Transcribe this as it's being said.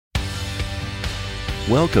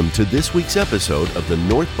Welcome to this week's episode of the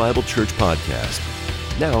North Bible Church Podcast.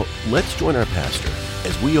 Now, let's join our pastor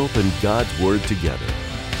as we open God's Word together.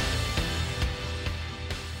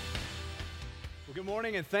 Good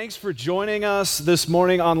morning, and thanks for joining us this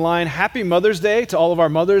morning online. Happy Mother's Day to all of our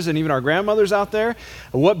mothers and even our grandmothers out there.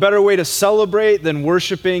 What better way to celebrate than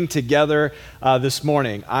worshiping together this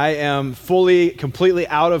morning? I am completely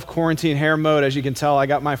out of quarantine hair mode. As you can tell, I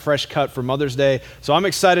got my fresh cut for Mother's Day, so I'm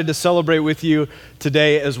excited to celebrate with you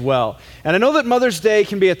today as well. And I know that Mother's Day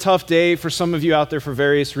can be a tough day for some of you out there for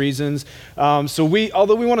various reasons.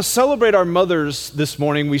 Although we want to celebrate our mothers this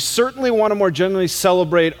morning, we certainly want to more generally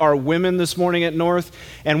celebrate our women this morning at North.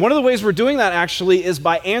 And one of the ways we're doing that actually is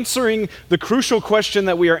by answering the crucial question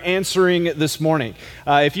that we are answering this morning.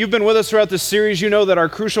 If you've been with us throughout this series, you know that our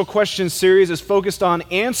Crucial Questions series is focused on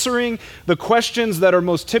answering the questions that are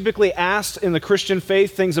most typically asked in the Christian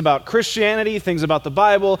faith, things about Christianity, things about the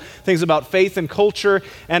Bible, things about faith and culture.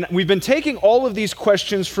 And we've been taking all of these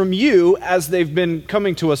questions from you as they've been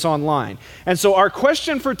coming to us online. And so our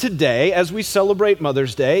question for today, as we celebrate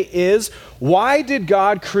Mother's Day, is why did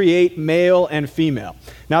God create male and female?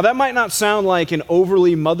 Now, that might not sound like an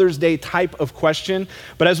overly Mother's Day type of question,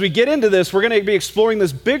 but as we get into this, we're going to be exploring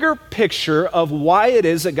this bigger picture of why it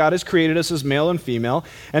is that God has created us as male and female.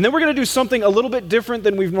 And then we're going to do something a little bit different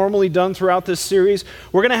than we've normally done throughout this series.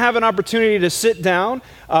 We're going to have an opportunity to sit down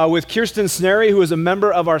with Kirsten Snary, who is a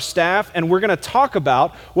member of our staff, and we're going to talk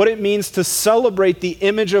about what it means to celebrate the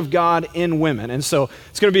image of God in women. And so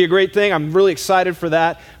it's going to be a great thing. I'm really excited for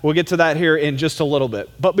that. We'll get to that here in just a little bit.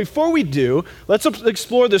 But before we do, let's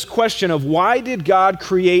explore this question of why did God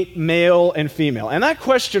create male and female? And that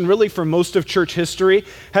question really for most of church history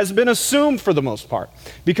has been assumed for the most part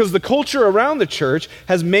because the culture around the church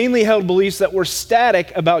has mainly held beliefs that were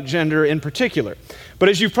static about gender in particular. But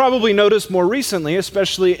as you've probably noticed more recently,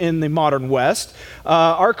 especially in the modern West,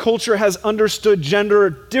 our culture has understood gender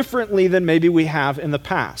differently than maybe we have in the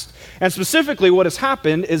past. And specifically what has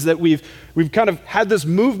happened is that we've kind of had this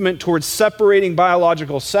movement towards separating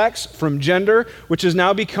biological sex from gender, which is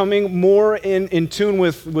now becoming more in tune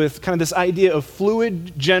with kind of this idea of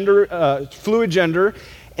fluid gender,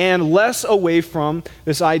 and less away from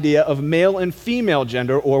this idea of male and female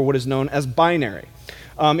gender, or what is known as binary.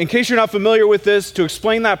 In case you're not familiar with this, to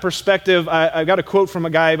explain that perspective, I got a quote from a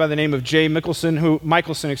guy by the name of Jay Michelson, who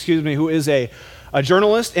is a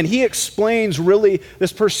journalist, and he explains really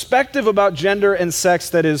this perspective about gender and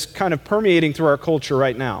sex that is kind of permeating through our culture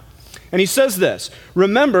right now. And he says this: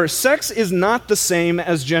 remember, sex is not the same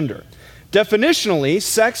as gender. Definitionally,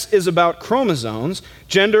 sex is about chromosomes,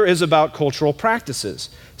 gender is about cultural practices.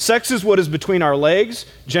 Sex is what is between our legs,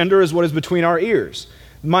 gender is what is between our ears.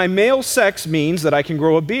 My male sex means that I can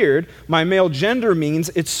grow a beard. My male gender means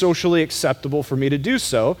it's socially acceptable for me to do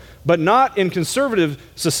so, but not in conservative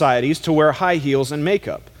societies to wear high heels and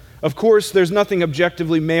makeup. Of course, there's nothing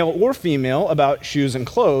objectively male or female about shoes and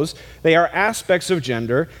clothes. They are aspects of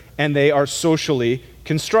gender, and they are socially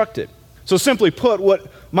constructed. So simply put, what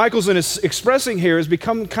Michelson is expressing here has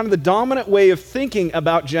become kind of the dominant way of thinking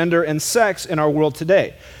about gender and sex in our world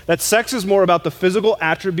today. That sex is more about the physical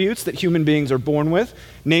attributes that human beings are born with,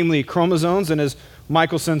 namely chromosomes, and as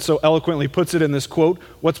Michelson so eloquently puts it in this quote,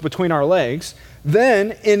 what's between our legs.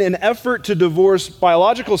 Then, in an effort to divorce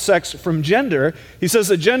biological sex from gender, he says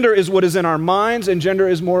that gender is what is in our minds, and gender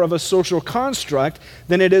is more of a social construct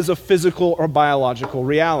than it is a physical or biological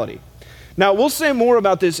reality. Now, we'll say more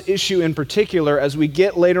about this issue in particular as we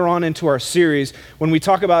get later on into our series when we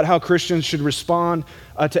talk about how Christians should respond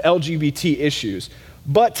to LGBT issues.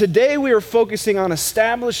 But today we are focusing on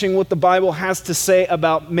establishing what the Bible has to say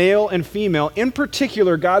about male and female, in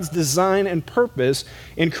particular God's design and purpose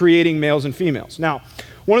in creating males and females. Now,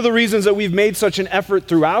 one of the reasons that we've made such an effort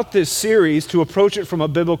throughout this series to approach it from a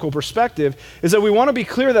biblical perspective is that we want to be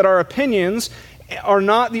clear that our opinions are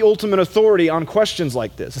not the ultimate authority on questions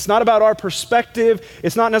like this. It's not about our perspective.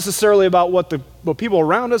 It's not necessarily about what people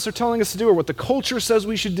around us are telling us to do or what the culture says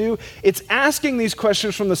we should do. It's asking these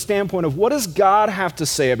questions from the standpoint of what does God have to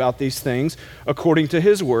say about these things according to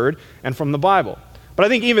His Word and from the Bible. But I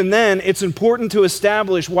think even then, it's important to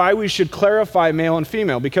establish why we should clarify male and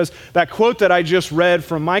female, because that quote that I just read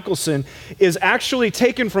from Michelson is actually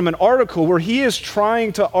taken from an article where he is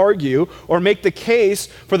trying to argue or make the case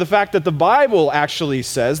for the fact that the Bible actually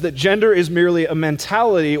says that gender is merely a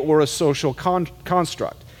mentality or a social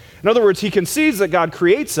construct. In other words, he concedes that God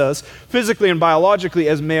creates us physically and biologically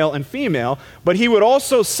as male and female, but he would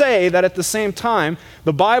also say that at the same time,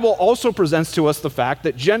 the Bible also presents to us the fact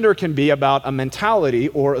that gender can be about a mentality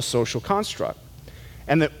or a social construct.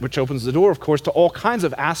 and which opens the door, of course, to all kinds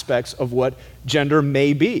of aspects of what gender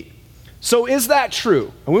may be. So is that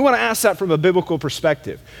true? And we want to ask that from a biblical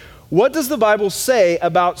perspective. What does the Bible say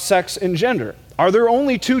about sex and gender? Are there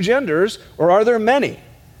only two genders, or are there many?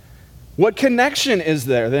 What connection is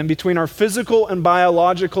there then between our physical and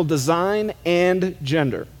biological design and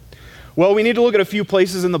gender? Well, we need to look at a few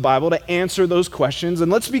places in the Bible to answer those questions.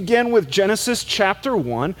 And let's begin with Genesis chapter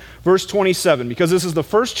 1, verse 27, because this is the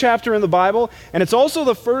first chapter in the Bible, and it's also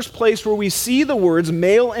the first place where we see the words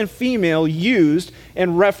male and female used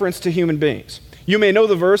in reference to human beings. You may know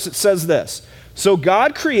the verse. It says this: "So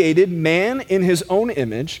God created man in his own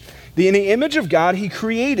image. In the image of God he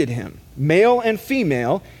created him. Male and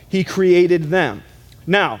female he created them."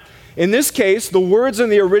 Now, in this case, the words in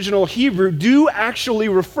the original Hebrew do actually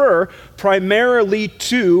refer primarily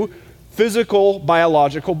to physical,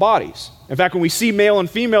 biological bodies. In fact, when we see male and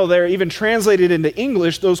female there, even translated into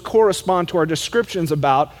English, those correspond to our descriptions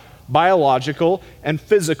about biological and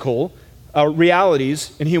physical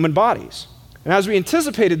realities in human bodies. And as we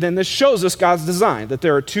anticipated then, this shows us God's design, that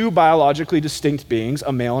there are two biologically distinct beings,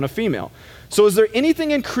 a male and a female. So is there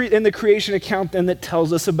anything in the creation account then that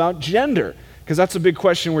tells us about gender? Because that's a big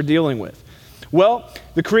question we're dealing with. Well,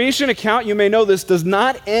 the creation account, you may know this, does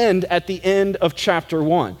not end at the end of chapter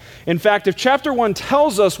 1. In fact, if chapter 1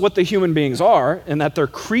 tells us what the human beings are and that they're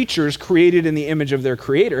creatures created in the image of their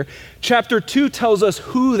creator, chapter 2 tells us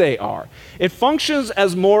who they are. It functions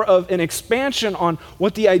as more of an expansion on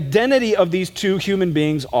what the identity of these two human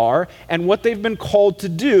beings are and what they've been called to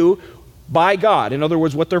do by God. In other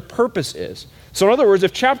words, what their purpose is. So in other words,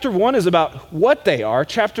 if chapter 1 is about what they are,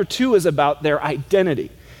 chapter 2 is about their identity.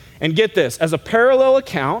 And get this, as a parallel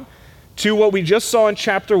account to what we just saw in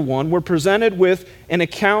chapter 1, we're presented with an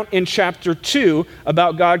account in chapter 2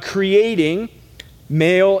 about God creating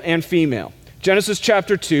male and female. Genesis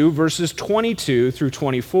chapter 2, verses 22 through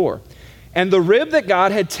 24. "And the rib that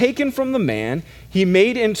God had taken from the man, he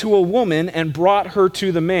made into a woman and brought her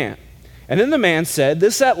to the man. And then the man said,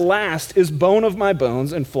 'This at last is bone of my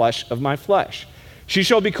bones and flesh of my flesh. She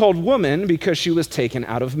shall be called woman because she was taken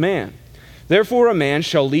out of man. Therefore a man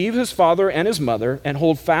shall leave his father and his mother and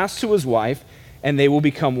hold fast to his wife, and they will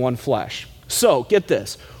become one flesh.'" So, get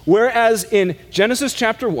this. Whereas in Genesis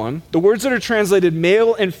chapter 1, the words that are translated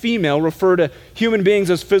male and female refer to human beings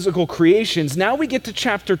as physical creations, now we get to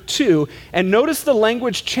chapter 2, and notice the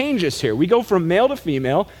language changes here. We go from male to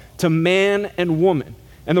female to man and woman.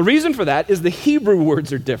 And the reason for that is the Hebrew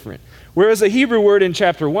words are different. Whereas the Hebrew word in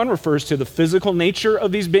chapter 1 refers to the physical nature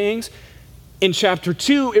of these beings, in chapter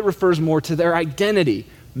 2 it refers more to their identity,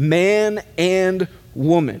 man and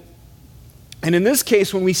woman. And in this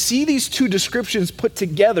case, when we see these two descriptions put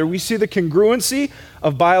together, we see the congruency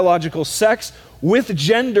of biological sex with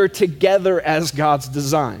gender together as God's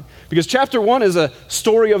design. Because chapter 1 is a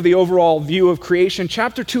story of the overall view of creation.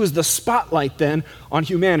 Chapter 2 is the spotlight then on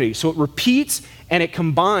humanity. So it repeats and it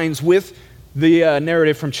combines with the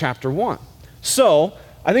narrative from chapter 1. So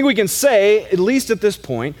I think we can say, at least at this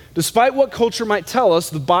point, despite what culture might tell us,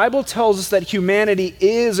 the Bible tells us that humanity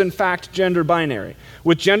is in fact gender binary,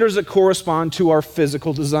 with genders that correspond to our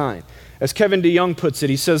physical design. As Kevin DeYoung puts it,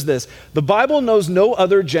 he says this: "The Bible knows no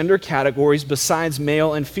other gender categories besides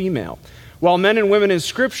male and female. While men and women in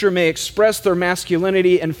Scripture may express their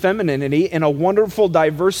masculinity and femininity in a wonderful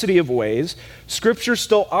diversity of ways, Scripture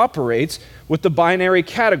still operates with the binary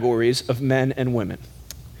categories of men and women."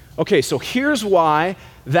 Okay, so here's why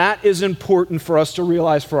that is important for us to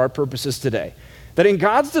realize for our purposes today. That in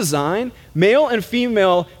God's design, male and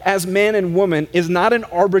female as man and woman is not an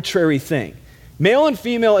arbitrary thing. Male and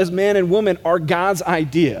female as man and woman are God's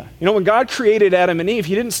idea. You know, when God created Adam and Eve,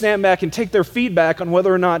 he didn't stand back and take their feedback on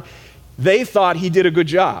whether or not they thought he did a good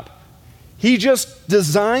job. He just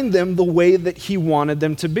designed them the way that he wanted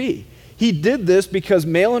them to be. He did this because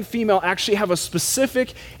male and female actually have a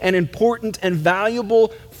specific and important and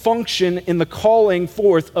valuable function in the calling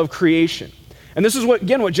forth of creation. And this is what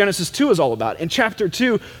Genesis 2 is all about. In chapter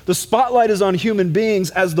 2, the spotlight is on human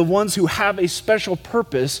beings as the ones who have a special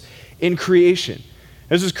purpose in creation.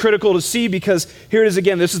 This is critical to see because here it is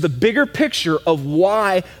again. This is the bigger picture of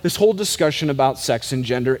why this whole discussion about sex and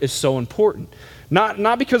gender is so important.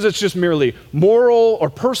 Not because it's just merely moral or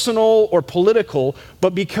personal or political,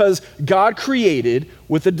 but because God created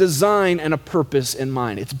with a design and a purpose in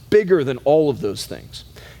mind. It's bigger than all of those things.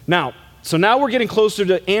 Now we're getting closer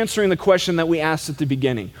to answering the question that we asked at the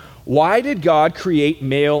beginning. Why did God create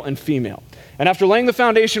male and female? And after laying the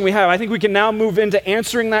foundation we have, I think we can now move into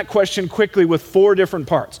answering that question quickly with 4 different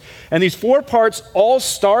parts. And these 4 parts all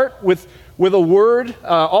start with a word,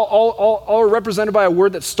 all are represented by a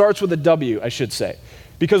word that starts with a W, I should say.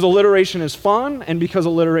 Because alliteration is fun and because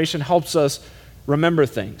alliteration helps us remember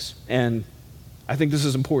things. And I think this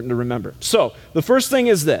is important to remember. So, the first thing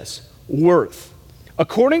is this: worth.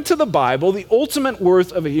 According to the Bible, the ultimate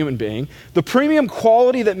worth of a human being, the premium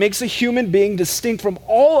quality that makes a human being distinct from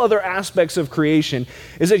all other aspects of creation,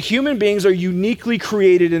 is that human beings are uniquely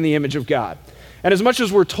created in the image of God. And as much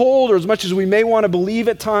as we're told, or as much as we may want to believe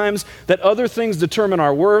at times, that other things determine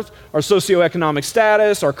our worth, our socioeconomic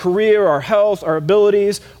status, our career, our health, our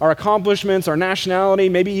abilities, our accomplishments, our nationality,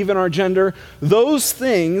 maybe even our gender, those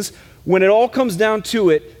things, when it all comes down to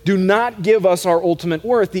it, do not give us our ultimate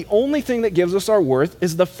worth. The only thing that gives us our worth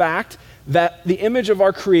is the fact that the image of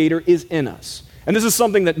our Creator is in us. And this is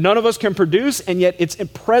something that none of us can produce, and yet it's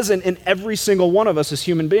present in every single one of us as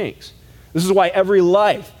human beings. This is why every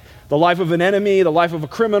life, the life of an enemy, the life of a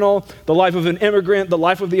criminal, the life of an immigrant, the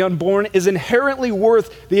life of the unborn, is inherently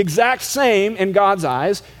worth the exact same in God's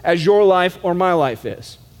eyes as your life or my life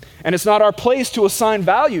is. And it's not our place to assign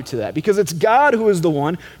value to that, because it's God who is the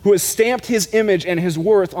one who has stamped his image and his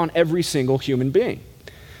worth on every single human being.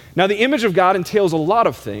 Now, the image of God entails a lot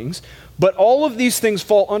of things, but all of these things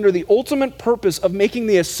fall under the ultimate purpose of making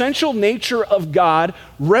the essential nature of God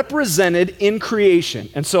represented in creation.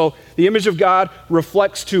 And so the image of God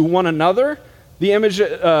reflects to one another the image,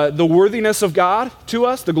 the worthiness of God to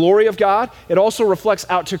us, the glory of God. It also reflects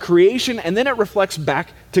out to creation, and then it reflects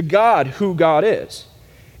back to God, who God is.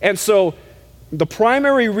 And so the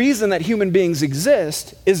primary reason that human beings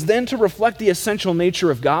exist is then to reflect the essential nature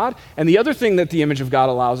of God, and the other thing that the image of God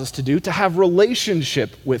allows us to do, to have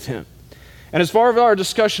relationship with him. And as far as our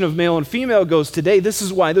discussion of male and female goes today, this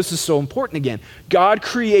is why this is so important again. God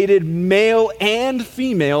created male and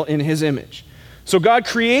female in his image. So God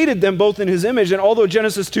created them both in his image, and although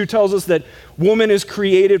Genesis 2 tells us that woman is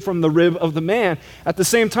created from the rib of the man, at the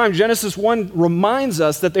same time, Genesis 1 reminds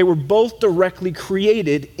us that they were both directly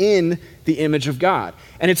created in the image of God.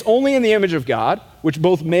 And it's only in the image of God, which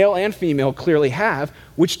both male and female clearly have,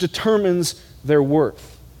 which determines their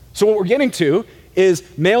worth. So what we're getting to is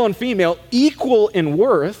male and female equal in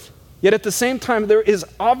worth, yet at the same time, there is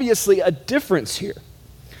obviously a difference here.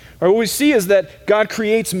 What we see is that God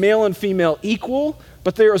creates male and female equal,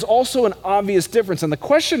 but there is also an obvious difference. And the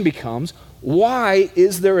question becomes, why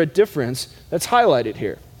is there a difference that's highlighted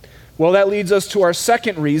here? Well, that leads us to our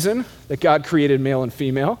second reason that God created male and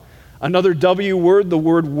female. Another W word, the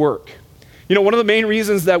word work. You know, one of the main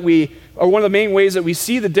reasons that one of the main ways that we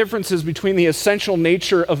see the differences between the essential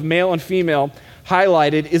nature of male and female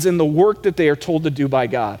highlighted is in the work that they are told to do by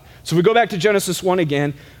God. So if we go back to Genesis 1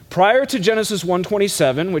 again, prior to Genesis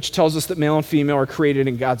 1:27, which tells us that male and female are created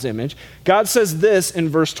in God's image, God says this in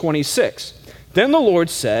verse 26. Then the Lord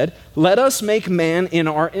said, "Let us make man in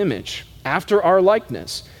our image, after our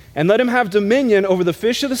likeness, and let him have dominion over the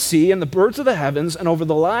fish of the sea and the birds of the heavens and over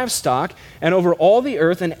the livestock and over all the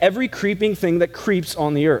earth and every creeping thing that creeps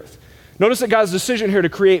on the earth." Notice that God's decision here to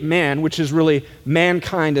create man, which is really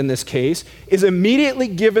mankind in this case, is immediately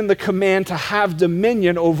given the command to have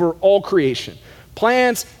dominion over all creation.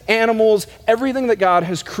 Plants, animals, everything that God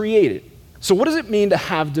has created. So what does it mean to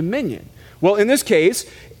have dominion? Well, in this case,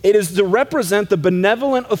 it is to represent the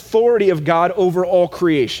benevolent authority of God over all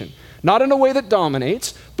creation. Not in a way that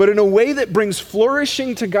dominates, but in a way that brings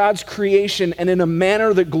flourishing to God's creation and in a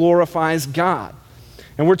manner that glorifies God.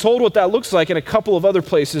 And we're told what that looks like in a couple of other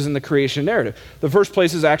places in the creation narrative. The first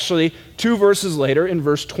place is actually 2 verses later in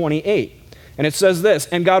verse 28. And it says this,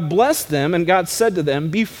 "And God blessed them, and God said to them,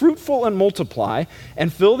 'Be fruitful and multiply,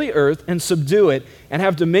 and fill the earth, and subdue it, and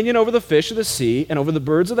have dominion over the fish of the sea, and over the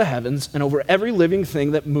birds of the heavens, and over every living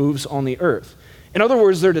thing that moves on the earth.'" In other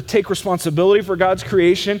words, they're to take responsibility for God's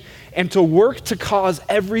creation and to work to cause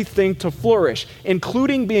everything to flourish,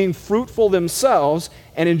 including being fruitful themselves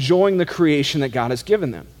and enjoying the creation that God has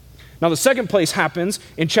given them. Now, the second place happens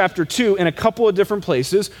in chapter 2 in a couple of different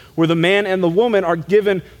places where the man and the woman are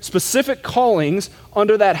given specific callings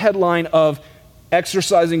under that headline of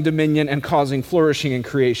exercising dominion and causing flourishing in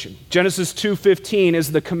creation. Genesis 2:15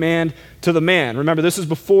 is the command to the man. Remember, this is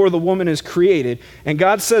before the woman is created. And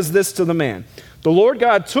God says this to the man, "The Lord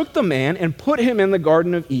God took the man and put him in the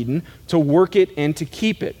Garden of Eden to work it and to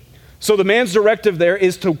keep it." So the man's directive there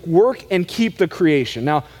is to work and keep the creation.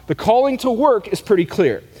 Now, the calling to work is pretty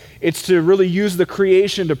clear. It's to really use the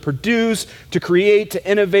creation to produce, to create, to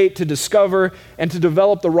innovate, to discover, and to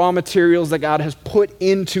develop the raw materials that God has put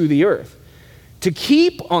into the earth. To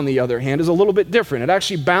keep, on the other hand, is a little bit different. It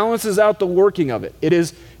actually balances out the working of it. It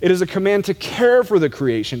is a command to care for the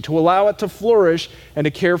creation, to allow it to flourish, and to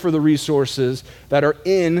care for the resources that are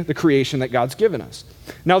in the creation that God's given us.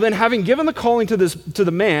 Now then, having given the calling to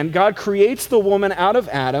the man, God creates the woman out of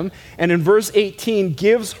Adam, and in verse 18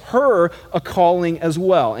 gives her a calling as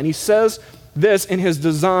well. And he says this in his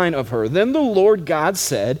design of her. Then the Lord God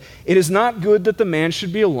said, "It is not good that the man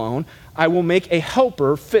should be alone. I will make a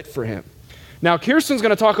helper fit for him." Now, Kirsten's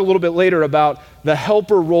going to talk a little bit later about the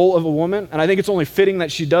helper role of a woman, and I think it's only fitting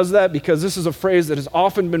that she does that because this is a phrase that has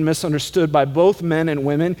often been misunderstood by both men and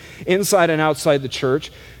women inside and outside the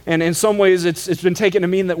church. And in some ways, it's been taken to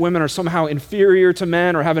mean that women are somehow inferior to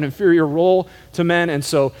men or have an inferior role to men, and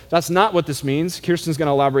so that's not what this means. Kirsten's going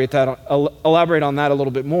to elaborate on that a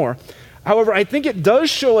little bit more. However, I think it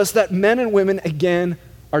does show us that men and women, again,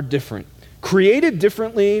 are different, created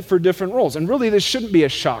differently for different roles. And really, this shouldn't be a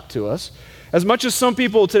shock to us. As much as some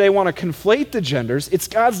people today want to conflate the genders, it's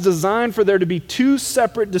God's design for there to be two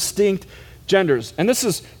separate, distinct genders. And this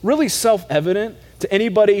is really self-evident to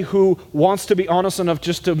anybody who wants to be honest enough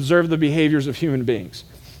just to observe the behaviors of human beings.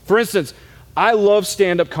 For instance, I love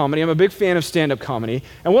stand-up comedy. I'm a big fan of stand-up comedy.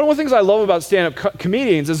 And one of the things I love about stand-up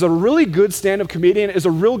comedians is a really good stand-up comedian is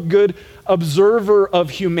a real good observer of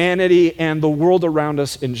humanity and the world around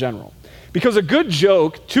us in general. Because a good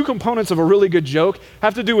joke, two components of a really good joke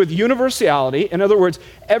have to do with universality. In other words,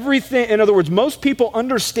 most people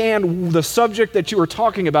understand the subject that you are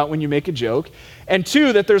talking about when you make a joke. And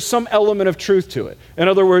two, that there's some element of truth to it. In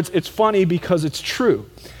other words, it's funny because it's true.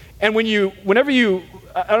 And whenever you,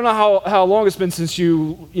 I don't know how long it's been since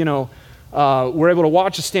you were able to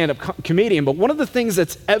watch a stand-up comedian, but one of the things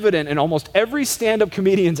that's evident in almost every stand-up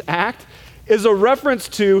comedian's act is a reference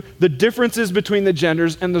to the differences between the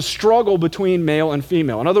genders and the struggle between male and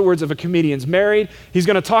female. In other words, if a comedian's married, he's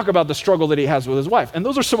going to talk about the struggle that he has with his wife. And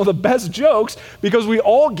those are some of the best jokes because we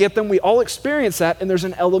all get them, we all experience that, and there's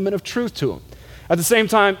an element of truth to them. At the same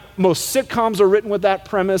time, most sitcoms are written with that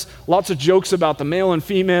premise, lots of jokes about the male and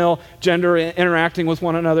female gender interacting with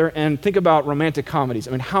one another, and think about romantic comedies.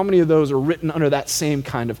 I mean, how many of those are written under that same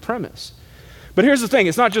kind of premise? But here's the thing,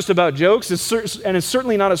 it's not just about jokes, and it's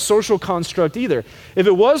certainly not a social construct either. If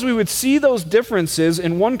it was, we would see those differences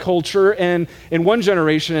in one culture and in one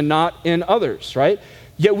generation and not in others, right?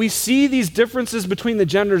 Yet we see these differences between the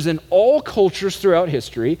genders in all cultures throughout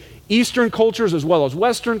history, Eastern cultures as well as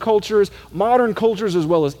Western cultures, modern cultures as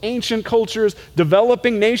well as ancient cultures,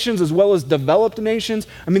 developing nations as well as developed nations.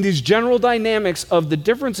 I mean, these general dynamics of the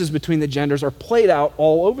differences between the genders are played out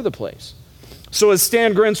all over the place. So as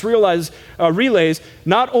Stan Grenz relays,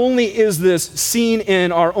 not only is this seen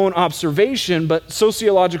in our own observation, but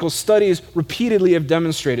sociological studies repeatedly have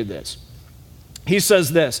demonstrated this. He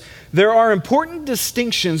says this, "There are important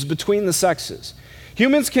distinctions between the sexes.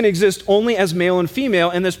 Humans can exist only as male and female,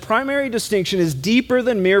 and this primary distinction is deeper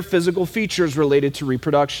than mere physical features related to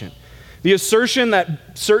reproduction. The assertion that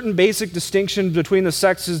certain basic distinctions between the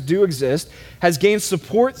sexes do exist has gained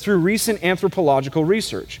support through recent anthropological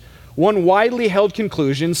research. One widely held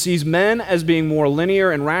conclusion sees men as being more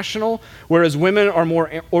linear and rational, whereas women are more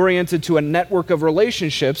oriented to a network of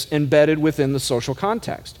relationships embedded within the social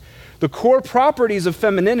context. The core properties of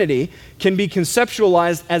femininity can be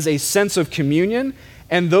conceptualized as a sense of communion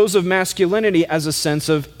and those of masculinity as a sense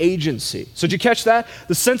of agency." So did you catch that?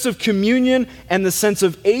 The sense of communion and the sense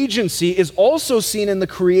of agency is also seen in the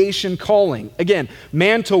creation calling. Again,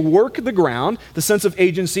 man to work the ground, the sense of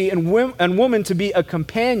agency, and woman to be a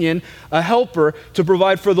companion, a helper, to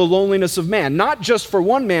provide for the loneliness of man. Not just for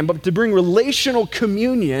one man, but to bring relational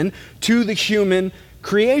communion to the human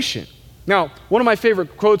creation. Now, one of my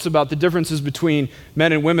favorite quotes about the differences between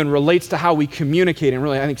men and women relates to how we communicate and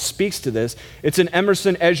really, I think, speaks to this. It's an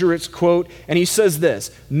Emerson Escheritz quote, and he says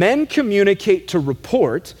this, "Men communicate to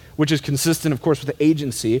report," which is consistent, of course, with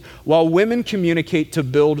agency, while women communicate to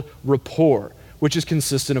build rapport, which is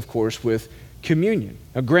consistent, of course, with communion.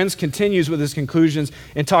 Now, Grenz continues with his conclusions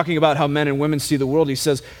in talking about how men and women see the world. He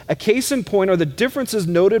says, "A case in point are the differences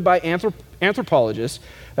noted by anthropologists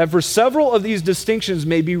that for several of these distinctions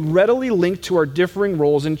may be readily linked to our differing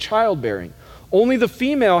roles in childbearing. Only the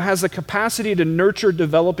female has the capacity to nurture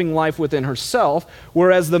developing life within herself,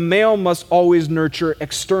 whereas the male must always nurture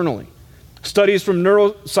externally. Studies from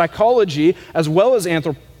neuropsychology as well as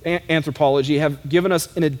anthropology have given us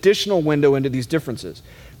an additional window into these differences."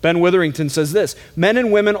 Ben Witherington says this, "Men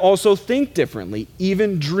and women also think differently,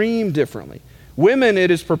 even dream differently. Women, it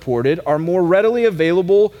is purported, are more readily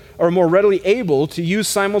able to use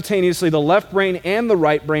simultaneously the left brain and the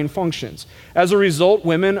right brain functions. As a result,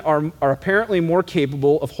 women are apparently more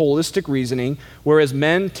capable of holistic reasoning, whereas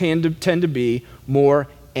men tend to be more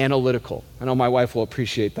analytical." I know my wife will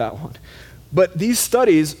appreciate that one. But these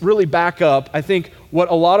studies really back up, I think, what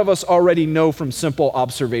a lot of us already know from simple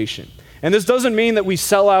observation. And this doesn't mean that we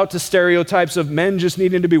sell out to stereotypes of men just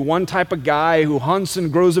needing to be one type of guy who hunts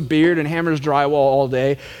and grows a beard and hammers drywall all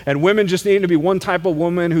day, and women just needing to be one type of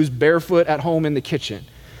woman who's barefoot at home in the kitchen.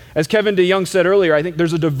 As Kevin DeYoung said earlier, I think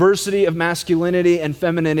there's a diversity of masculinity and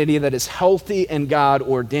femininity that is healthy and God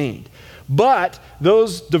ordained. But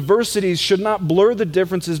those diversities should not blur the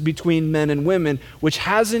differences between men and women, which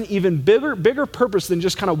has an even bigger purpose than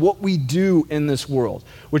just kind of what we do in this world.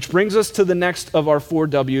 Which brings us to the next of our 4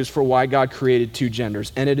 W's for why God created 2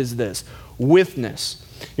 genders, and it is this: withness.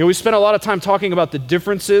 We spent a lot of time talking about the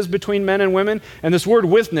differences between men and women, and this word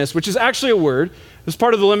withness, which is actually a word, is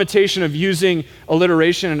part of the limitation of using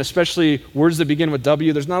alliteration, and especially words that begin with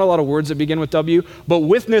W. There's not a lot of words that begin with W, but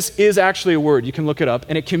withness is actually a word. You can look it up,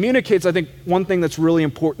 and it communicates, I think, one thing that's really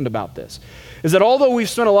important about this, is that although we've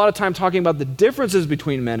spent a lot of time talking about the differences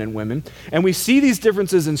between men and women, and we see these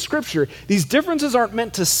differences in Scripture, these differences aren't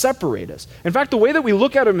meant to separate us. In fact, the way that we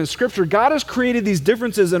look at them in Scripture, God has created these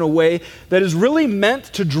differences in a way that is really meant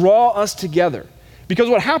to draw us together. Because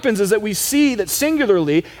what happens is that we see that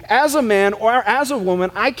singularly, as a man or as a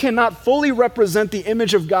woman, I cannot fully represent the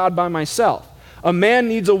image of God by myself. A man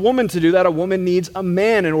needs a woman to do that. A woman needs a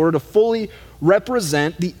man in order to fully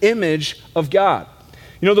represent the image of God.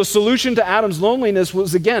 The solution to Adam's loneliness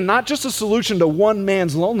was, again, not just a solution to one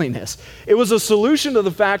man's loneliness. It was a solution to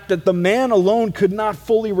the fact that the man alone could not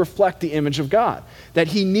fully reflect the image of God, that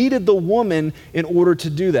he needed the woman in order to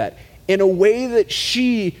do that, in a way that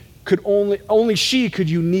only she could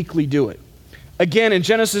uniquely do it. Again, in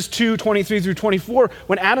Genesis 2:23-24,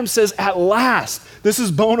 when Adam says, "At last, this is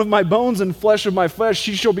bone of my bones and flesh of my flesh,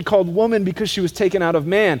 she shall be called woman because she was taken out of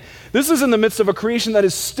man." This is in the midst of a creation that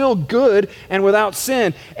is still good and without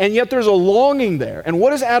sin, and yet there's a longing there. And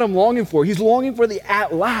what is Adam longing for? He's longing for the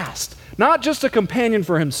at last. Not just a companion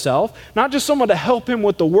for himself, not just someone to help him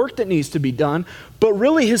with the work that needs to be done, but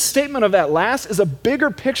really his statement of at last is a bigger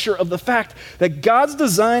picture of the fact that God's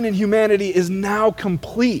design in humanity is now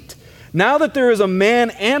complete. Now that there is a man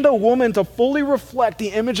and a woman to fully reflect the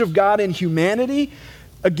image of God in humanity,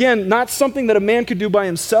 again, not something that a man could do by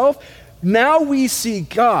himself, now we see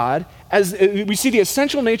God as, we see the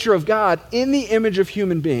essential nature of God in the image of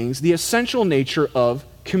human beings, the essential nature of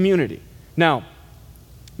community. Now,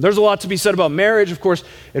 there's a lot to be said about marriage. Of course,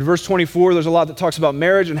 in verse 24, there's a lot that talks about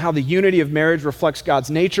marriage and how the unity of marriage reflects God's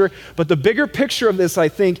nature. But the bigger picture of this, I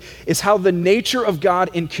think, is how the nature of God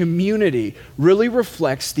in community really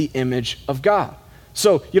reflects the image of God.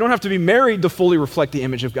 So you don't have to be married to fully reflect the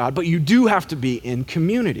image of God, but you do have to be in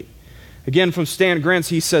community. Again, from Stan Grantz,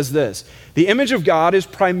 he says this: the image of God is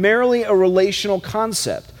primarily a relational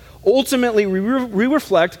concept. Ultimately, we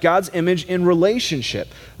reflect God's image in relationship.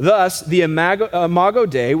 Thus, the imago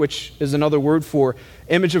Dei, which is another word for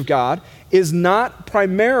image of God, is not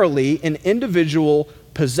primarily an individual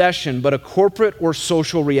possession, but a corporate or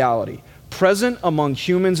social reality, present among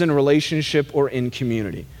humans in relationship or in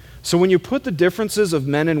community. So when you put the differences of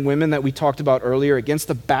men and women that we talked about earlier against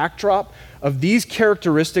the backdrop of these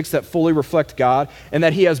characteristics that fully reflect God, and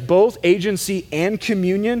that he has both agency and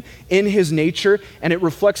communion in his nature, and it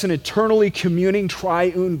reflects an eternally communing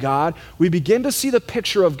triune God, we begin to see the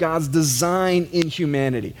picture of God's design in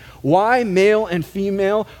humanity. Why male and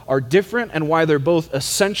female are different, and why they're both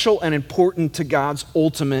essential and important to God's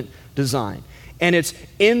ultimate design. And it's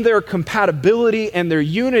in their compatibility and their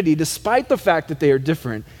unity, despite the fact that they are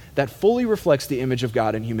different, that fully reflects the image of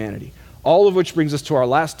God in humanity. All of which brings us to our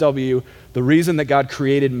last W, the reason that God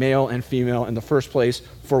created male and female in the first place: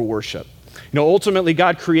 for worship. Ultimately,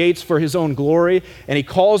 God creates for his own glory, and he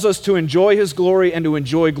calls us to enjoy his glory and to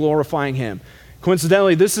enjoy glorifying him.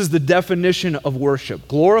 Coincidentally, this is the definition of worship: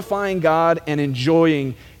 glorifying God and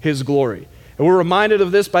enjoying his glory. And we're reminded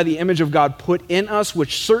of this by the image of God put in us,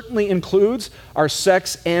 which certainly includes our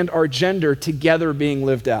sex and our gender together being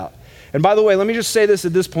lived out. And by the way, let me just say this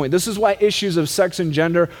at this point. This is why issues of sex and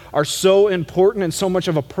gender are so important and so much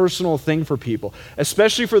of a personal thing for people,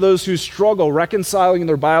 especially for those who struggle reconciling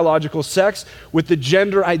their biological sex with the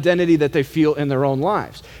gender identity that they feel in their own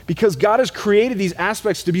lives. Because God has created these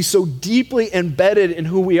aspects to be so deeply embedded in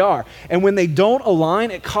who we are. And when they don't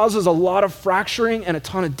align, it causes a lot of fracturing and a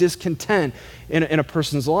ton of discontent in a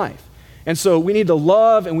person's life. And so we need to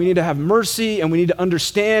love, and we need to have mercy, and we need to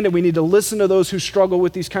understand, and we need to listen to those who struggle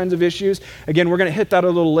with these kinds of issues. Again, we're going to hit that a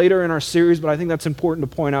little later in our series, but I think that's important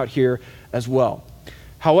to point out here as well.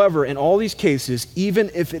 However, in all these cases,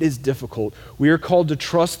 even if it is difficult, we are called to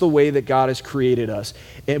trust the way that God has created us,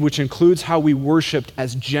 which includes how we worshiped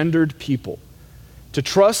as gendered people. To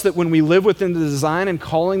trust that when we live within the design and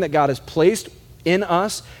calling that God has placed in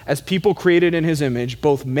us as people created in his image,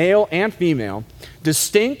 both male and female,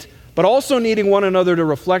 distinct, but also needing one another to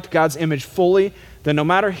reflect God's image fully, then no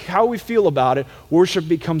matter how we feel about it, worship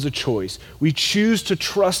becomes a choice. We choose to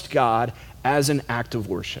trust God as an act of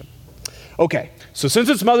worship. Okay, so since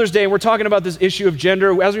it's Mother's Day and we're talking about this issue of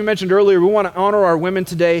gender, as we mentioned earlier, we want to honor our women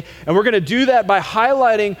today, and we're going to do that by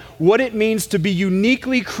highlighting what it means to be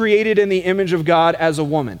uniquely created in the image of God as a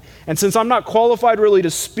woman. And since I'm not qualified really to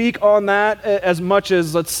speak on that as much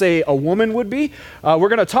as, let's say, a woman would be, we're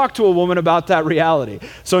going to talk to a woman about that reality.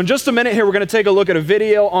 So in just a minute here, we're going to take a look at a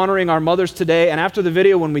video honoring our mothers today, and after the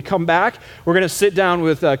video, when we come back, we're going to sit down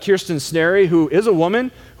with Kirsten Snary, who is a woman,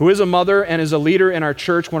 who is a mother, and is a leader in our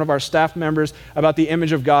church, one of our staff members, about the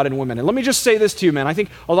image of God in women. And let me just say this to you, man. I think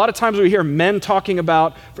a lot of times we hear men talking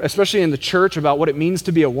about, especially in the church, about what it means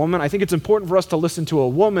to be a woman. I think it's important for us to listen to a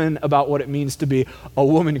woman about what it means to be a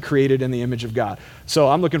woman created in the image of God. So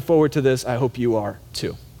I'm looking forward to this. I hope you are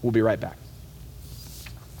too. We'll be right back.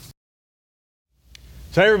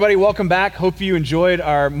 So hey everybody, welcome back. Hope you enjoyed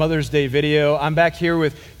our Mother's Day video. I'm back here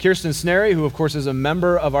with Kirsten Snary, who of course is a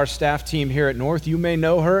member of our staff team here at North. You may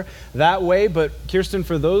know her that way, but Kirsten,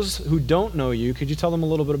 for those who don't know you, could you tell them a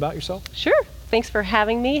little bit about yourself? Sure. Thanks for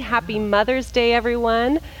having me. Happy Mother's Day,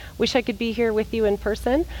 everyone. Wish I could be here with you in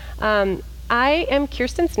person. I am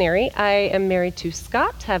Kirsten Snary. I am married to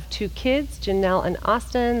Scott, have 2 kids, Janelle and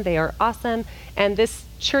Austin. They are awesome. And this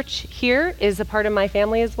church here is a part of my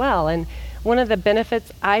family as well. And one of the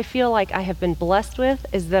benefits I feel like I have been blessed with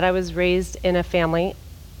is that I was raised in a family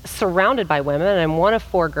surrounded by women. I'm one of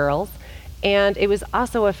 4 girls. And it was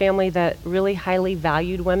also a family that really highly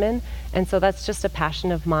valued women. And so that's just a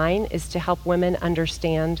passion of mine, is to help women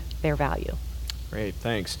understand their value. Great,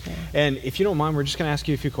 thanks. Yeah. And if you don't mind, we're just going to ask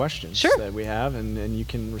you a few questions that we have, and you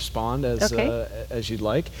can respond as you'd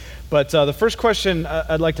like. But the first question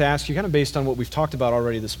I'd like to ask you, kind of based on what we've talked about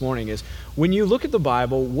already this morning, is when you look at the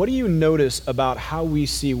Bible, what do you notice about how we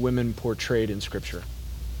see women portrayed in Scripture?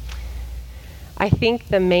 I think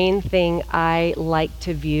the main thing I like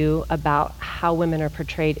to view about how women are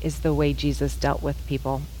portrayed is the way Jesus dealt with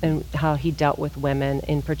people and how he dealt with women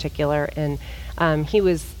in particular. And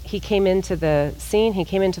he came into the scene, he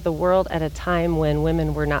came into the world at a time when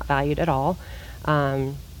women were not valued at all.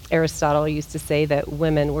 Aristotle used to say that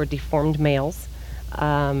women were deformed males.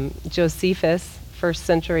 Josephus, first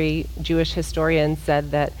century Jewish historian, said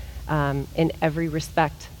that in every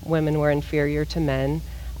respect, women were inferior to men.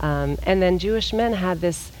 And then Jewish men had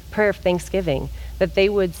this prayer of thanksgiving that they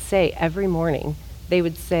would say every morning. They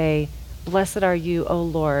would say, "Blessed are you, O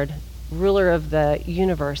Lord, ruler of the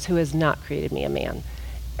universe, who has not created me a man,"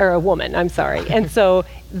 or a woman, I'm sorry. And so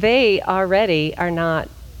they already are not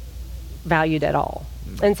valued at all.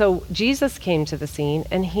 And so Jesus came to the scene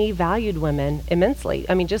and he valued women immensely.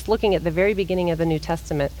 I mean, just looking at the very beginning of the New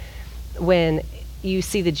Testament, when you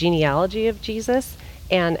see the genealogy of Jesus,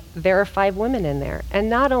 and there are 5 women in there. And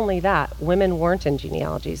not only that, women weren't in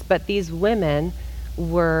genealogies, but these women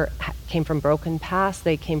came from broken pasts,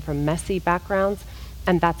 they came from messy backgrounds,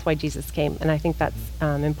 and that's why Jesus came. And I think that's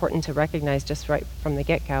important to recognize just right from the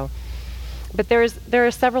get-go. But there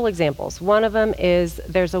are several examples. One of them is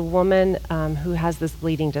there's a woman who has this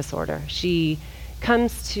bleeding disorder. She's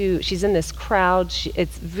in this crowd,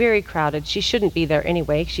 it's very crowded, she shouldn't be there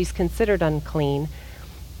anyway, she's considered unclean.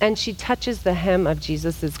 And she touches the hem of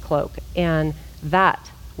Jesus's cloak, and that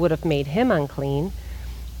would have made him unclean.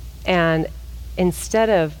 And instead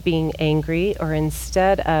of being angry or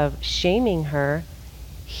instead of shaming her,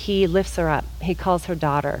 he lifts her up. He calls her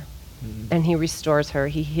daughter, and he restores her,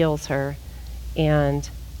 he heals her, and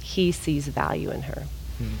he sees value in her.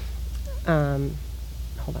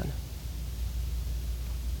 Hold on.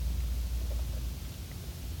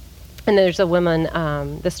 And there's a woman,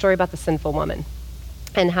 the story about the sinful woman,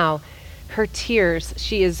 and how her tears,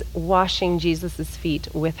 she is washing Jesus's feet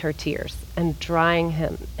with her tears and drying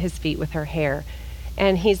his feet with her hair.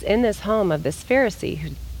 And he's in this home of this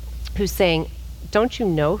Pharisee who's saying, "Don't you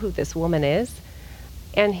know who this woman is?"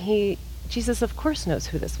 And Jesus of course knows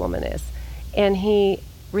who this woman is. And he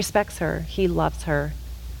respects her, he loves her.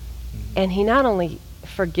 And he not only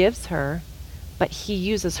forgives her, but he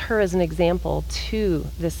uses her as an example to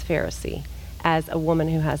this Pharisee as a woman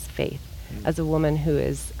who has faith, as a woman who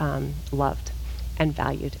is loved and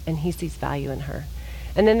valued, and he sees value in her.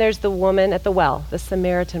 And then there's the woman at the well, the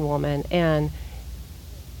Samaritan woman, and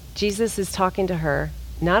Jesus is talking to her.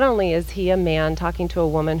 Not only is he a man talking to a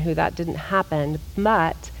woman who that didn't happen,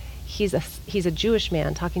 but he's a Jewish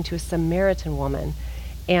man talking to a Samaritan woman,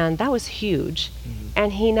 and that was huge.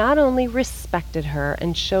 And he not only respected her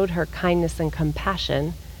and showed her kindness and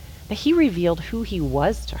compassion, but he revealed who he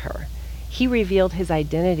was to her. He revealed his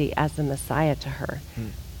identity as the Messiah to her.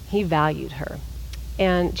 He valued her.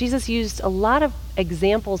 And Jesus used a lot of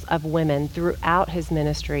examples of women throughout his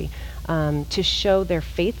ministry to show their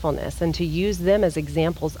faithfulness and to use them as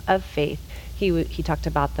examples of faith. He talked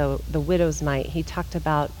about the widow's mite. He talked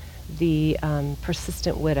about the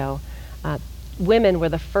persistent widow. Women were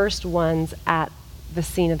the first ones at the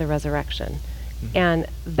scene of the resurrection. And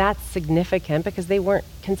that's significant because they weren't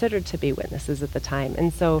considered to be witnesses at the time.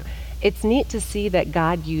 And so it's neat to see that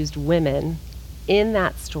God used women in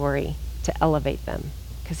that story to elevate them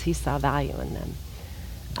because he saw value in them.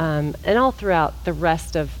 And all throughout the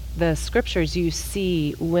rest of the scriptures, you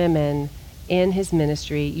see women in his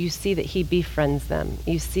ministry. You see that he befriends them.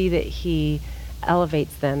 You see that he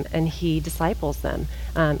elevates them and he disciples them.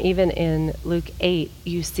 Even in Luke 8,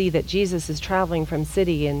 you see that Jesus is traveling from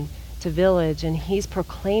city and to village, and he's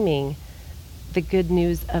proclaiming the good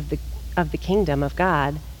news of the kingdom of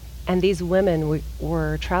God. And these women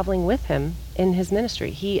were traveling with him in his ministry.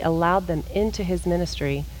 He allowed them into his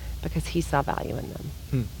ministry because he saw value in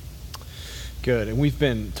them. Good. And we've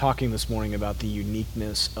been talking this morning about the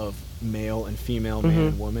uniqueness of male and female, man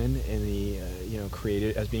and woman, in the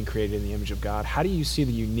created as being created in the image of God. How do you see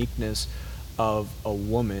the uniqueness of a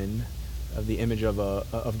woman, of the image of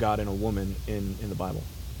God in a woman in the Bible?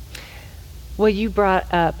 Well, you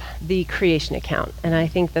brought up the creation account, and I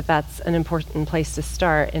think that that's an important place to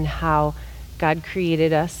start in how God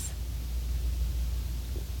created us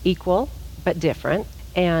equal but different,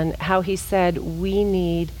 and how he said we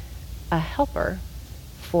need a helper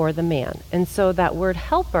for the man. And so that word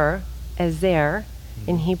helper, ezer,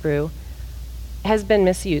 in Hebrew, has been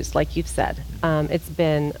misused, like you've said. It's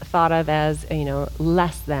been thought of as,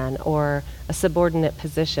 less than or a subordinate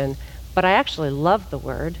position. But I actually love the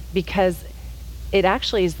word because it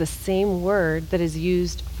actually is the same word that is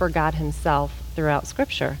used for God himself throughout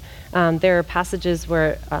Scripture. There are passages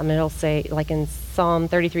where it'll say, like in Psalm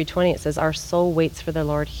 33:20, it says, "Our soul waits for the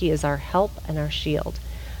Lord. He is our help and our shield."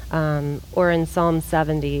 Or in Psalm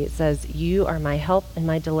 70, it says, "You are my help and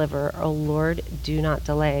my deliverer. O Lord, do not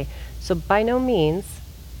delay." So by no means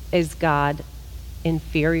is God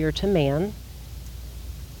inferior to man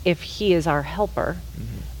if he is our helper.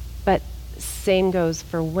 But same goes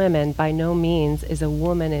for women. By no means is a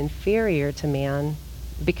woman inferior to man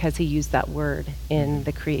because he used that word in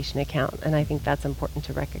the creation account. And I think that's important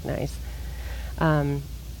to recognize. And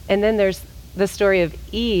then there's the story of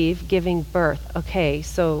Eve giving birth. Okay,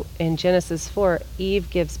 so in Genesis 4, Eve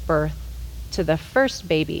gives birth to the first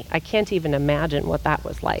baby. I can't even imagine what that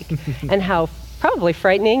was like and how probably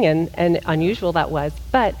frightening and unusual that was.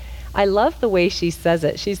 But I love the way she says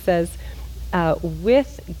it. She says,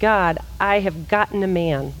 with God, I have gotten a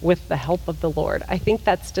man with the help of the Lord. I think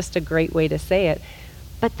that's just a great way to say it.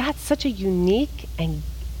 But that's such a unique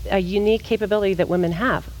capability that women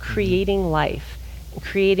have, creating life,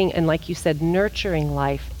 creating, and like you said, nurturing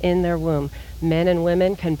life in their womb. Men and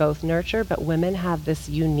women can both nurture, but women have this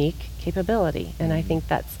unique capability. And I think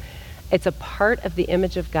it's a part of the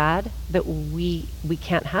image of God that we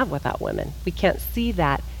can't have without women. We can't see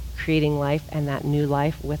that creating life and that new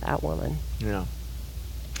life without woman. Yeah.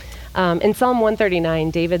 In Psalm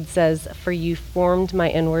 139, David says, "For you formed my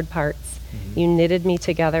inward parts. You knitted me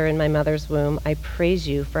together in my mother's womb. I praise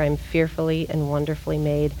you, for I'm fearfully and wonderfully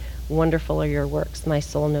made. Wonderful are your works. My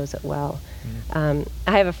soul knows it well." I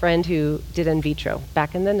have a friend who did in vitro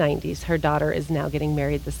back in the 90s. Her daughter is now getting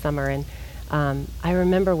married this summer. And I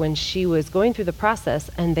remember when she was going through the process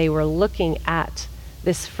and they were looking at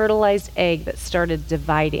this fertilized egg that started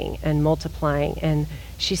dividing and multiplying. And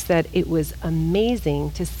she said it was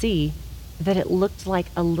amazing to see that it looked like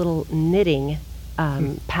a little knitting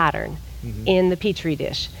pattern in the Petri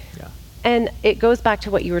dish. Yeah. And it goes back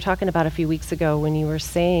to what you were talking about a few weeks ago when you were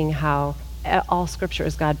saying how all Scripture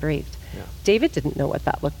is God-breathed. Yeah. David didn't know what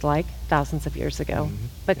that looked like thousands of years ago,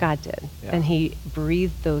 but God did. Yeah. And he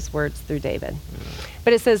breathed those words through David.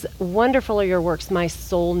 But it says, "Wonderful are your works, my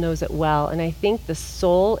soul knows it well." And I think the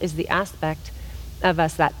soul is the aspect of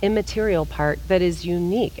us, that immaterial part that is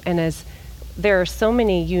unique. And as there are so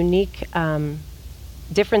many unique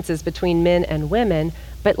differences between men and women,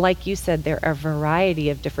 but like you said, there are a variety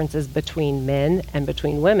of differences between men and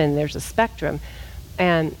between women. There's a spectrum.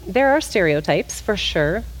 And there are stereotypes, for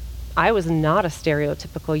sure. I was not a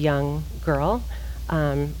stereotypical young girl.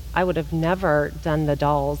 I would have never done the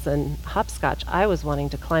dolls and hopscotch. I was wanting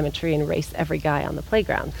to climb a tree and race every guy on the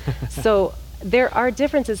playground. So there are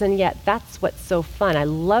differences, and yet that's what's so fun. I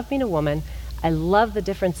love being a woman. I love the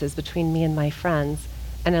differences between me and my friends,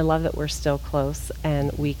 and I love that we're still close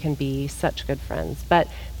and we can be such good friends. But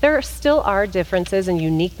there still are differences and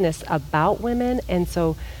uniqueness about women, and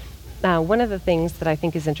so one of the things that I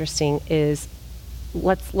think is interesting is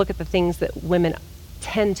let's look at the things that women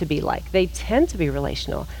tend to be like. They tend to be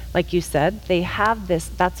relational. Like you said, they have this,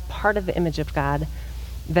 that's part of the image of God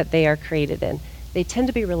that they are created in. they tend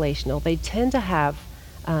to be relational. They tend to have,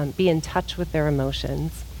 be in touch with their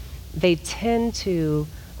emotions. They tend to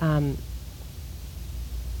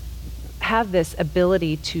have this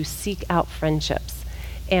ability to seek out friendships.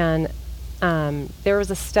 And there was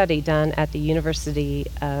a study done at the University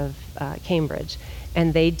of Cambridge,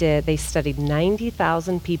 and they studied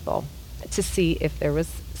 90,000 people to see if there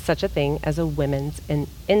was such a thing as a women's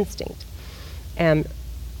instinct. And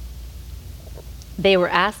they were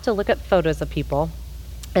asked to look at photos of people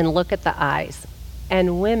and look at the eyes.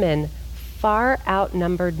 And women far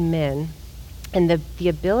outnumbered men in the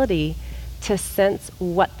ability to sense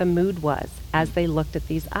what the mood was as they looked at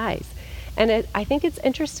these eyes. And I think it's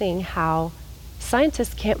interesting how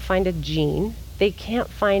scientists can't find a gene, they can't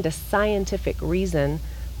find a scientific reason,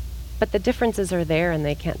 but the differences are there and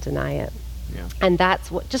they can't deny it. Yeah. And that's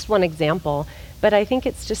just one example. But I think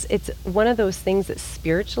it's one of those things that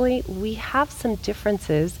spiritually we have some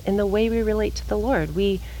differences in the way we relate to the Lord.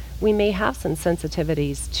 We may have some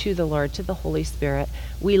sensitivities to the Lord, to the Holy Spirit.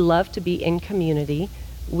 We love to be in community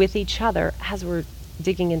with each other as we're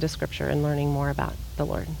digging into Scripture and learning more about the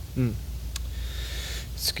Lord.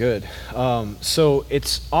 It's good. So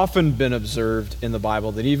it's often been observed in the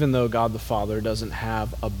Bible that even though God the Father doesn't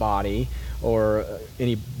have a body or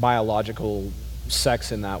any biological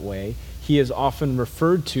sex in that way, he is often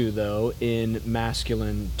referred to, though, in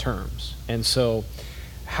masculine terms. And so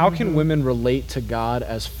how can women relate to God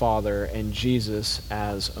as Father and Jesus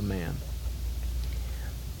as a man?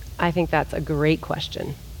 I think that's a great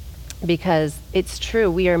question, because it's true.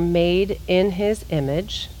 We are made in his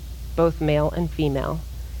image, both male and female,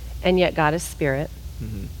 and yet God is spirit.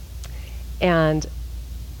 Mm-hmm. And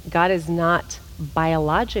God is not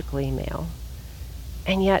biologically male.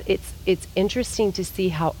 And yet it's interesting to see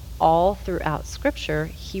how all throughout Scripture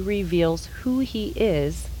he reveals who he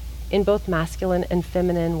is in both masculine and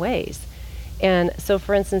feminine ways. And so,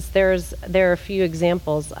 for instance, there are a few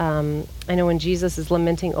examples. I know when Jesus is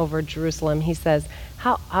lamenting over Jerusalem, he says,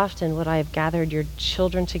 "How often would I have gathered your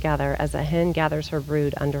children together as a hen gathers her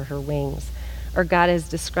brood under her wings?" Or God has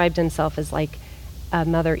described himself as like a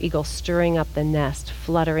mother eagle stirring up the nest,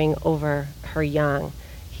 fluttering over her young.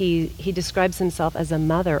 He describes himself as a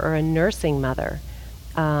mother or a nursing mother.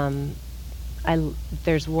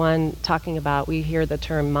 There's one talking about, we hear the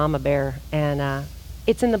term mama bear, and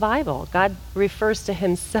it's in the Bible. God refers to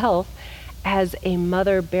himself as a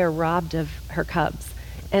mother bear robbed of her cubs.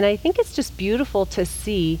 And I think it's just beautiful to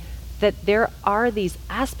see that there are these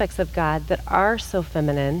aspects of God that are so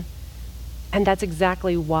feminine, and that's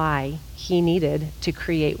exactly why he needed to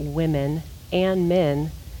create women and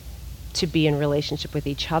men to be in relationship with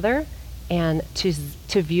each other and to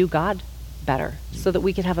view God better, so that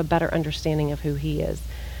we could have a better understanding of who he is.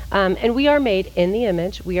 And we are made in the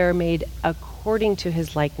image. We are made according to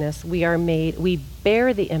his likeness. We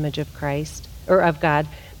bear the image of Christ, or of God,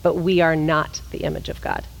 but we are not the image of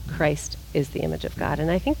God. Christ is the image of God.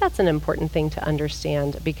 And I think that's an important thing to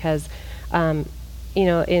understand, because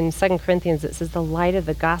in 2 Corinthians it says, the light of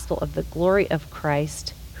the gospel of the glory of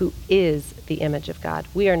Christ, who is the image of God.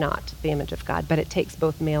 We are not the image of God, but it takes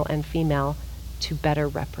both male and female to better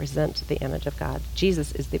represent the image of God.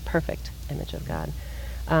 Jesus is the perfect image of God.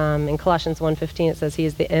 In Colossians 1:15 it says he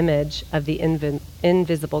is the image of the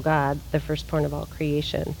invisible God, the firstborn of all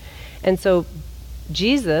creation. And so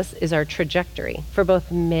Jesus is our trajectory for both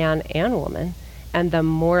man and woman, and the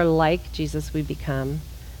more like Jesus we become,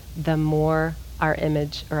 the more our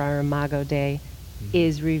image, or our imago Dei,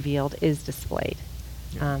 is revealed, is displayed,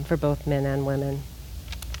 for both men and women.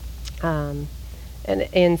 And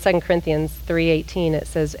in 2 Corinthians 3:18 it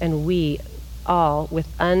says, and we all, with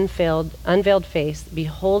unveiled face,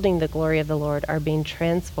 beholding the glory of the Lord, are being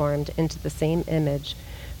transformed into the same image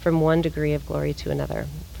from one degree of glory to another.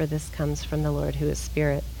 For this comes from the Lord, who is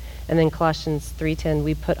Spirit. And then Colossians 3:10,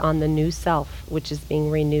 we put on the new self, which is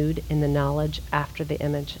being renewed in the knowledge after the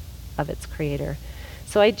image of its creator.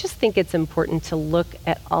 So I just think it's important to look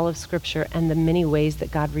at all of Scripture and the many ways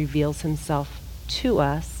that God reveals himself to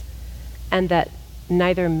us, and that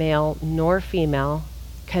neither male nor female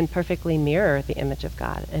can perfectly mirror the image of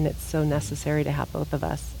God. And it's so necessary to have both of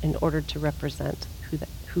us in order to represent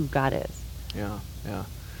who God is. Yeah.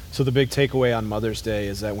 So the big takeaway on Mother's Day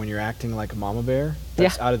is that when you're acting like a mama bear,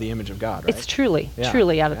 that's out of the image of God, right? It's truly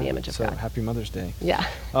out of the image of God. So happy Mother's Day. Yeah.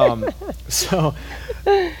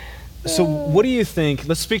 So what do you think,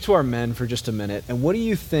 let's speak to our men for just a minute, and what do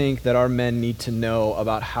you think that our men need to know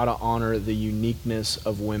about how to honor the uniqueness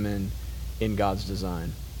of women in God's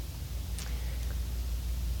design?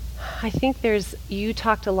 I think you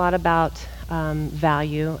talked a lot about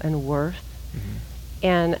value and worth. Mm-hmm.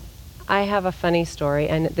 And I have a funny story,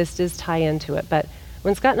 and this does tie into it, but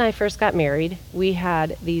when Scott and I first got married, we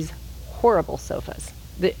had these horrible sofas.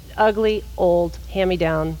 The ugly, old,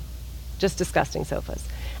 hand-me-down, just disgusting sofas.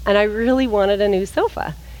 And I really wanted a new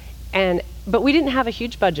sofa. But we didn't have a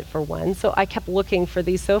huge budget for one, so I kept looking for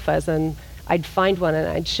these sofas, and I'd find one and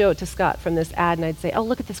I'd show it to Scott from this ad, and I'd say, oh,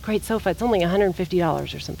 look at this great sofa, it's only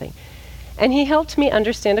 $150 or something. And he helped me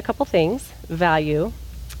understand a couple things, value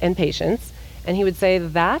and patience, and he would say,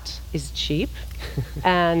 that is cheap,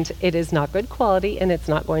 and it is not good quality, and it's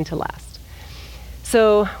not going to last.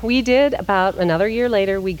 So we did, about another year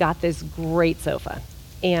later, we got this great sofa,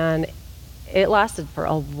 and it lasted for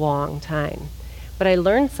a long time. But I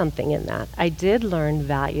learned something in that. I did learn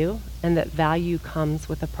value, and that value comes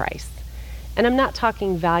with a price. And I'm not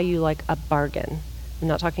talking value like a bargain. I'm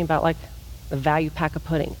not talking about like a value pack of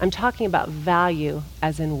pudding. I'm talking about value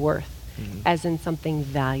as in worth, as in something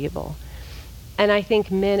valuable. And I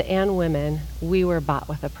think men and women, we were bought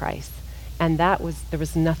with a price. And there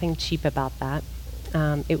was nothing cheap about that.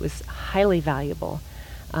 It was highly valuable.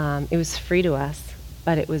 It was free to us,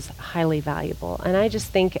 but it was highly valuable. And I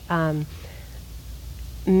just think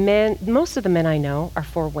most of the men I know are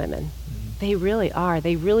for women. They really are.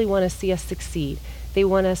 They really want to see us succeed. They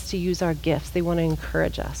want us to use our gifts. They want to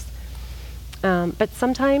encourage us. But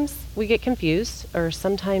sometimes we get confused, or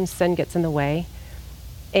sometimes sin gets in the way,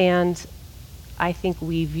 and I think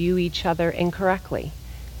we view each other incorrectly.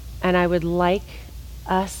 And I would like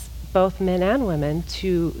us, both men and women,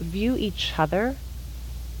 to view each other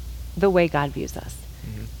the way God views us,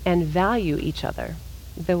 and value each other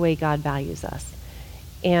the way God values us.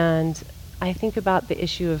 And I think about the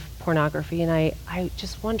issue of pornography, and I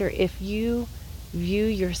just wonder if you view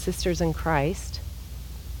your sisters in Christ,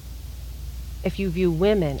 if you view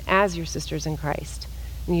women as your sisters in Christ,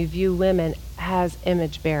 and you view women as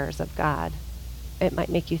image bearers of God, it might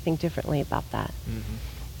make you think differently about that.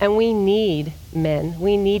 And we need men,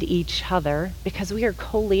 we need each other, because we are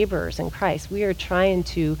co-laborers in Christ. We are trying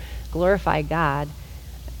to glorify God,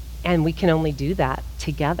 and we can only do that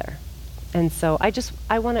together. And so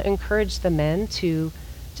I want to encourage the men to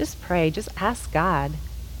just pray, just ask God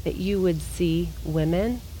that you would see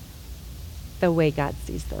women the way God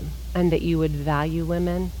sees them, and that you would value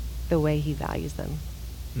women the way he values them.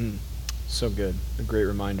 So good. A great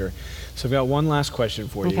reminder. So I've got one last question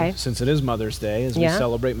for you. Okay. Since it is Mother's Day, as we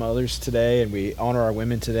celebrate mothers today and we honor our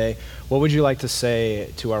women today, what would you like to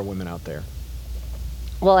say to our women out there?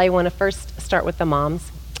 Well, I want to first start with the moms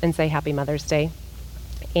and say Happy Mother's Day.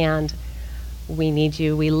 And we need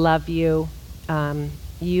you. We love you.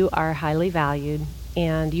 You are highly valued,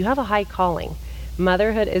 and you have a high calling.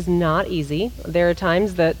 Motherhood is not easy. There are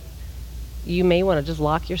times that you may want to just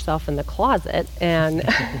lock yourself in the closet, and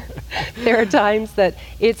there are times that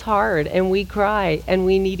it's hard, and we cry, and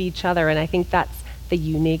we need each other. And I think that's the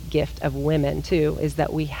unique gift of women, too, is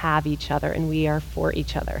that we have each other, and we are for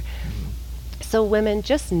each other. So women,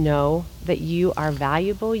 just know that you are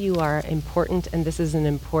valuable, you are important, and this is an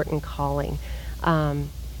important calling.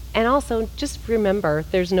 And also, just remember,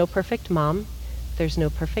 there's no perfect mom, there's no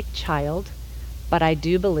perfect child, but I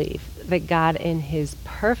do believe that God, in his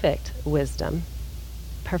perfect wisdom,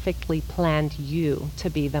 perfectly planned you to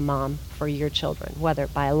be the mom for your children, whether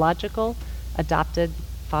biological, adopted,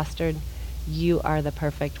 fostered. You are the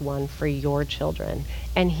perfect one for your children,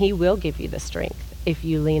 and he will give you the strength. If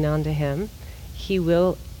you lean onto him, he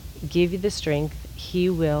will give you the strength. He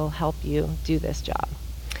will help you do this job.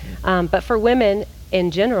 But for women in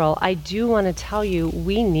general, I do want to tell you,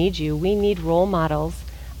 we need you. We need role models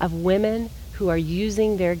of women who are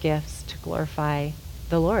using their gifts to glorify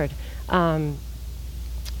the Lord.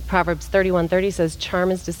 Proverbs 31:30 says, charm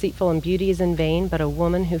is deceitful and beauty is in vain, but a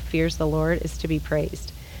woman who fears the Lord is to be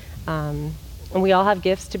praised. And we all have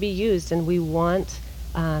gifts to be used, and we want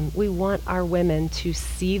our women to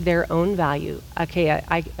see their own value. Okay,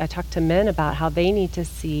 I talk to men about how they need to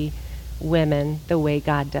see women the way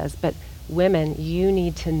God does, but women, you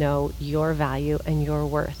need to know your value and your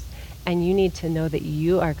worth, and you need to know that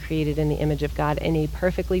you are created in the image of God in a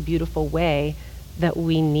perfectly beautiful way that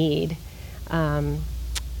we need.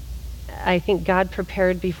 I think God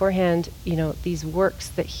prepared beforehand, these works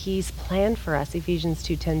that he's planned for us, Ephesians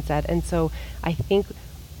 2:10 said. And so I think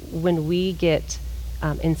when we get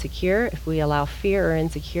insecure, if we allow fear or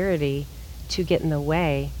insecurity to get in the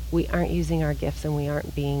way, we aren't using our gifts, and we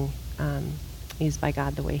aren't being used by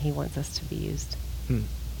God the way he wants us to be used.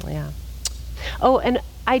 Yeah. Oh, and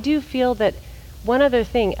I do feel that one other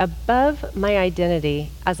thing, above my identity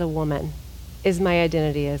as a woman is my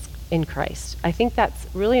identity as in Christ. I think that's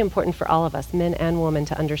really important for all of us, men and women,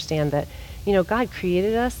 to understand that, God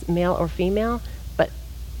created us, male or female, but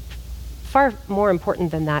far more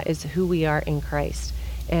important than that is who we are in Christ.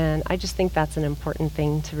 And I just think that's an important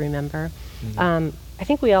thing to remember. I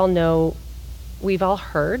think we all know, we've all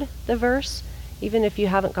heard the verse. Even if you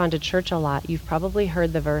haven't gone to church a lot, you've probably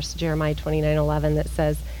heard the verse, Jeremiah 29:11, that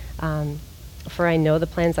says, "For I know the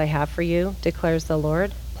plans I have for you, declares the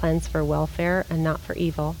Lord, plans for welfare and not for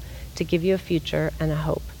evil, to give you a future and a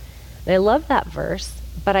hope." And I love that verse,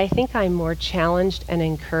 but I think I'm more challenged and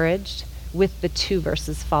encouraged with the two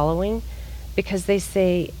verses following, because they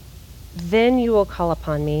say, "Then you will call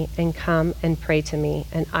upon me and come and pray to me,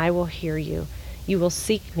 and I will hear you. You will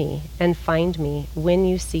seek me and find me when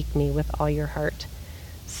you seek me with all your heart."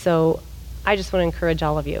 So I just want to encourage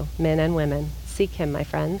all of you, men and women, seek him, my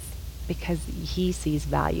friends, because he sees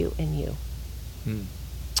value in you.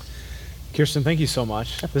 Kirsten, thank you so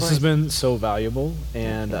much. Of This has course. been so valuable,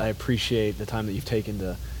 and I appreciate the time that you've taken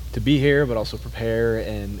to be here, but also prepare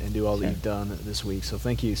and do all that you've done this week. So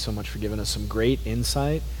thank you so much for giving us some great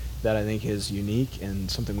insight that I think is unique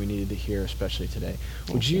and something we needed to hear, especially today.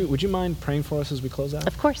 Would you mind praying for us as we close out?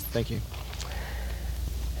 Of course. Thank you.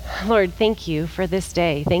 Lord, thank you for this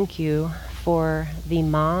day. Thank you for the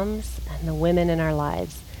moms and the women in our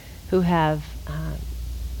lives who have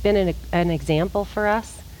been an example for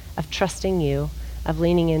us of trusting you, of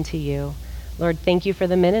leaning into you. Lord, thank you for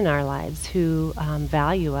the men in our lives who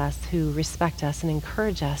value us, who respect us and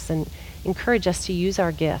encourage us to use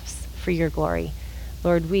our gifts for your glory.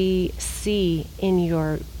 Lord, we see in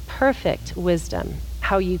your perfect wisdom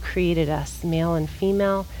how you created us, male and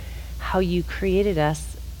female, how you created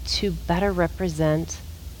us to better represent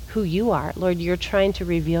who you are. Lord, you're trying to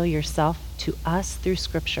reveal yourself to us through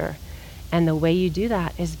Scripture. And the way you do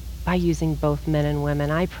that is by using both men and women.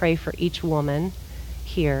 I pray for each woman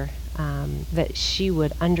here that she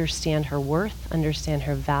would understand her worth, understand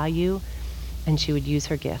her value, and she would use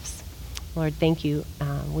her gifts. Lord, thank you.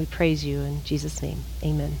 We praise you in Jesus' name.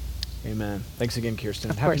 Amen. Amen. Thanks again, Kirsten.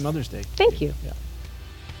 Of Happy course. Mother's Day. Thank you. Yeah.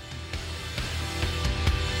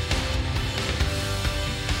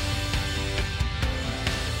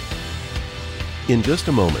 In just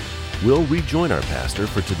a moment, we'll rejoin our pastor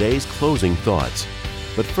for today's closing thoughts.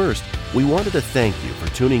 But first, we wanted to thank you for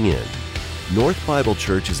tuning in. North Bible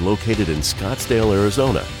Church is located in Scottsdale,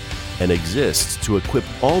 Arizona, and exists to equip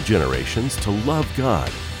all generations to love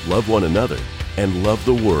God, love one another, and love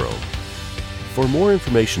the world. For more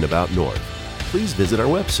information about North, please visit our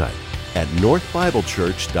website at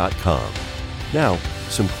northbiblechurch.com. Now,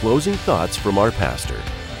 some closing thoughts from our pastor.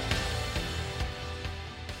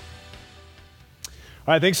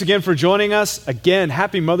 All right, thanks again for joining us. Again,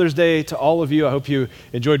 happy Mother's Day to all of you. I hope you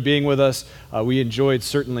enjoyed being with us. We enjoyed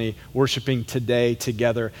certainly worshiping today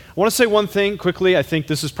together. I want to say one thing quickly. I think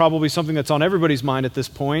this is probably something that's on everybody's mind at this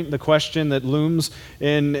point. The question that looms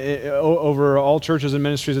over all churches and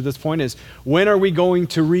ministries at this point is, when are we going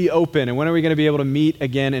to reopen, and when are we going to be able to meet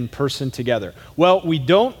again in person together? Well, we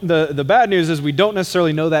don't. The bad news is we don't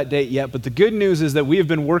necessarily know that date yet, but the good news is that we have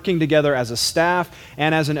been working together as a staff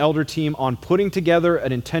and as an elder team on putting together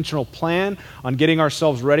an intentional plan on getting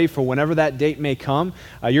ourselves ready for whenever that date may come.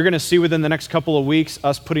 You're going to see within the next couple of weeks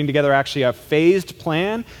us putting together actually a phased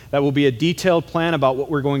plan that will be a detailed plan about what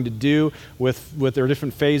we're going to do with our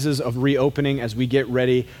different phases of reopening as we get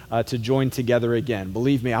ready to join together again.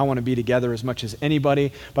 Believe me, I want to be together as much as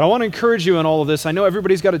anybody, but I want to encourage you in all of this. I know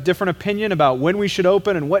everybody's got a different opinion about when we should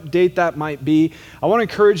open and what date that might be. I want to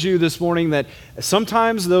encourage you this morning that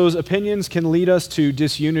sometimes those opinions can lead us to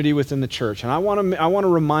disunity within the church, and I want to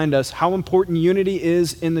remind us how important unity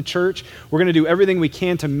is in the church. We're going to do everything we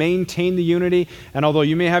can to maintain the unity, and although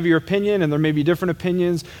you may have your opinion and there may be different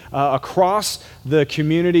opinions across the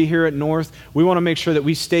community here at North, we want to make sure that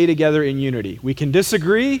we stay together in unity. We can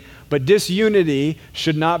disagree, but disunity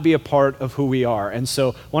should not be a part of who we are. And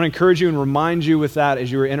so I want to encourage you and remind you with that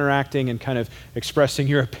as you are interacting and kind of expressing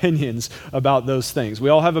your opinions about those things. We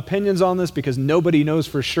all have opinions on this because nobody knows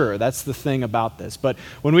for sure. That's the thing about this. But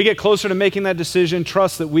when we get closer to making that decision,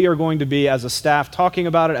 trust that we are going to be, as a staff, talking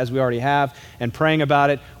about it as we already have and praying about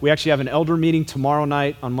it. We actually have an elder meeting tomorrow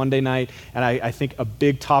night on Monday night, and I think a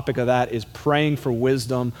big topic of that is praying for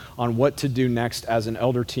wisdom on what to do next as an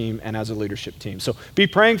elder team and as a leadership team. So be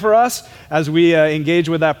praying for us as we engage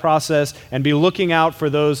with that process, and be looking out for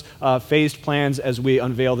those phased plans as we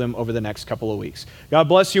unveil them over the next couple of weeks. God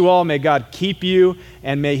bless you all. May God keep you,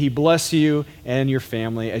 and may He bless you and your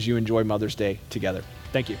family as you enjoy Mother's Day together.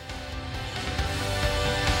 Thank you.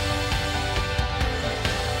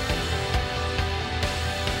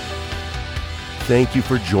 Thank you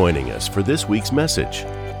for joining us for this week's message.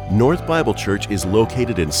 North Bible Church is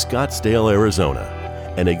located in Scottsdale, Arizona,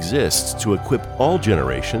 and exists to equip all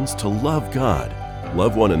generations to love God,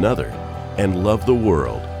 love one another, and love the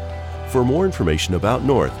world. For more information about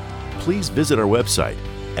North, please visit our website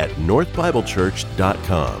at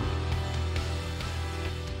northbiblechurch.com.